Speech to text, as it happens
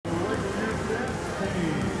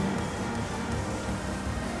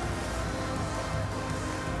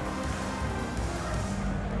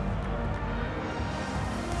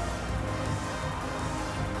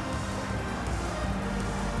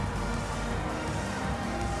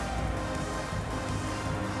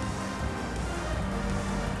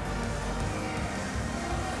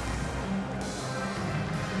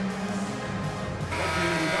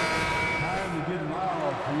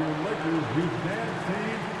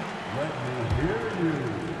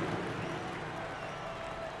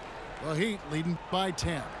The Heat leading by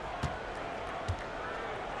 10.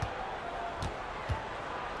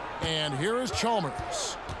 And here is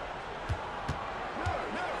Chalmers.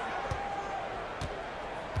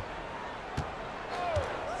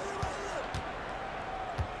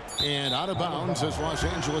 And out of bounds as Los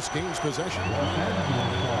Angeles gains possession.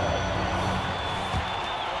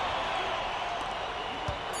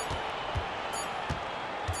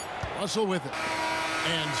 Russell with it.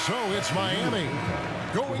 And so it's Miami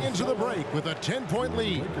going into the break with a 10-point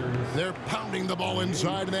lead. They're pounding the ball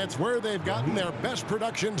inside, and that's where they've gotten their best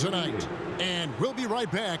production tonight. And we'll be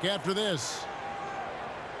right back after this.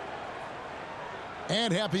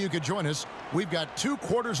 And happy you could join us. We've got 2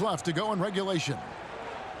 quarters left to go in regulation.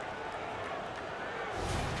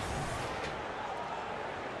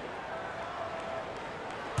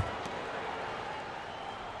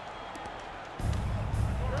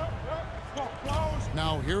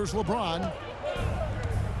 Now here's LeBron.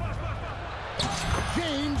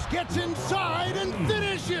 James gets inside and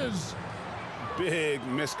finishes. Big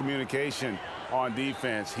miscommunication on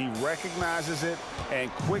defense. He recognizes it and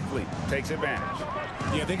quickly takes advantage.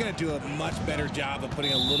 Yeah, they're going to do a much better job of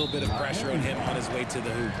putting a little bit of pressure on him on his way to the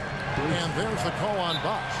hoop. And there's the call on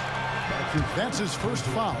Bosh. That's his first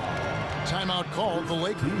foul. Timeout called the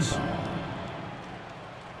Lakers.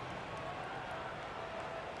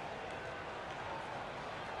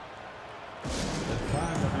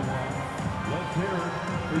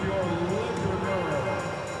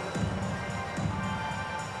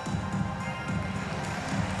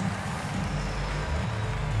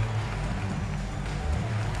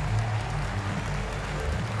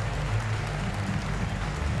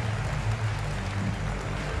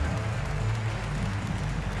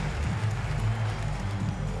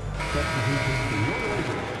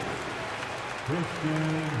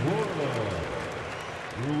 Christian Wood,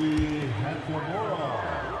 Rui Hachimura,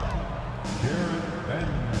 Jarred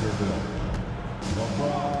Vanderbilt,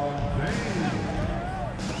 LeBron James.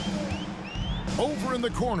 Over in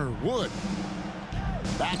the corner, Wood.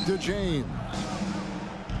 Back to James.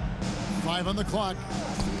 5 on the clock.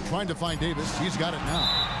 Trying to find Davis. He's got it now.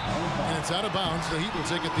 And it's out of bounds. The Heat will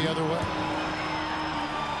take it the other way.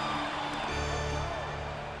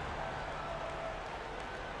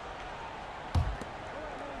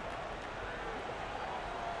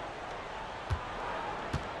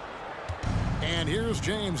 And here's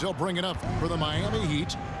James. He'll bring it up for the Miami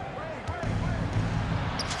Heat.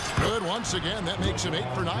 Good once again. That makes him 8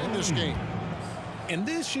 for 9 this game. And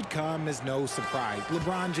this should come as no surprise.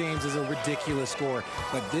 LeBron James is a ridiculous scorer,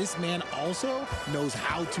 but this man also knows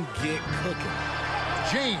how to get cooking.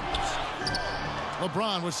 James.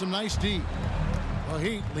 LeBron with some nice D. The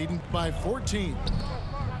Heat leading by 14.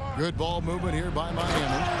 Good ball movement here by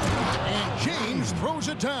Miami. And James throws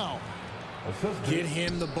it down. Get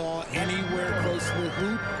him the ball anywhere close to the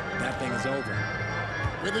hoop, that thing is over.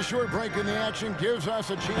 With a short break in the action, gives us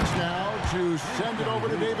a chance now to send it over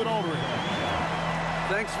to David Aldridge.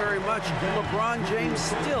 Thanks very much. LeBron James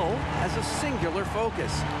still has a singular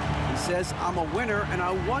focus. He says, I'm a winner and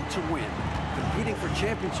I want to win. Competing for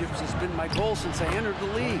championships has been my goal since I entered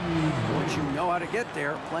the league. Once you know how to get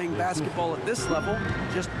there, playing basketball at this level,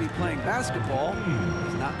 just to be playing basketball,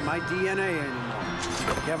 is not in my DNA anymore.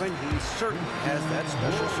 Kevin, he certainly has that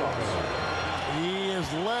special sauce. He is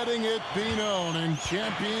letting it be known, and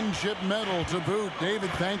championship medal to boot.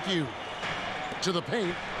 David, thank you. To the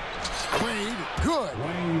paint. Wade, good.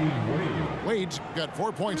 Wade's got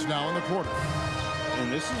 4 points now in the quarter.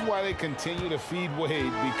 And this is why they continue to feed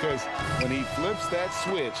Wade, because when he flips that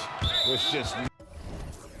switch, there's just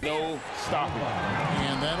no stopping.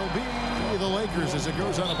 And that'll be the Lakers as it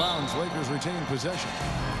goes out of bounds. Lakers retain possession.